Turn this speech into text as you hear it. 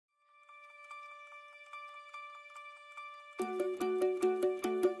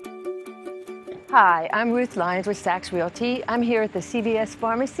Hi, I'm Ruth Lyons with Sachs Realty. I'm here at the CVS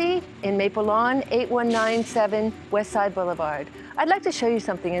Pharmacy in Maple Lawn, 8197 West Side Boulevard. I'd like to show you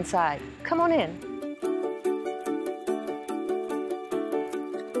something inside. Come on in.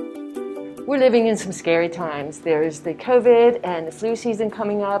 We're living in some scary times. There's the COVID and the flu season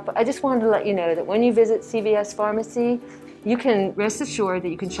coming up. I just wanted to let you know that when you visit CVS Pharmacy, you can rest assured that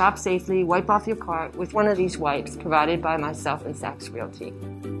you can shop safely, wipe off your cart with one of these wipes provided by myself and Sachs Realty.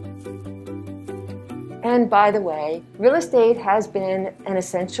 And by the way, real estate has been an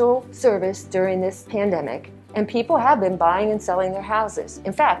essential service during this pandemic, and people have been buying and selling their houses.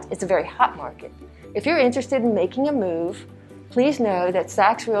 In fact, it's a very hot market. If you're interested in making a move, please know that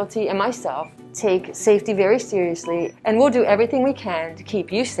Sachs Realty and myself take safety very seriously, and we'll do everything we can to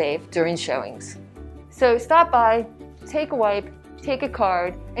keep you safe during showings. So stop by, take a wipe, take a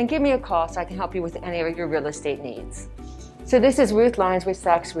card, and give me a call so I can help you with any of your real estate needs. So this is Ruth Lyons with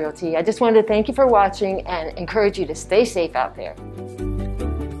Sachs Realty. I just wanted to thank you for watching and encourage you to stay safe out there.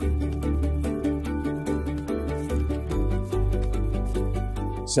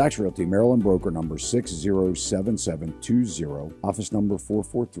 Sachs Realty, Maryland broker number 607720, office number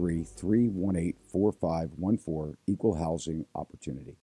 443-318-4514, equal housing opportunity.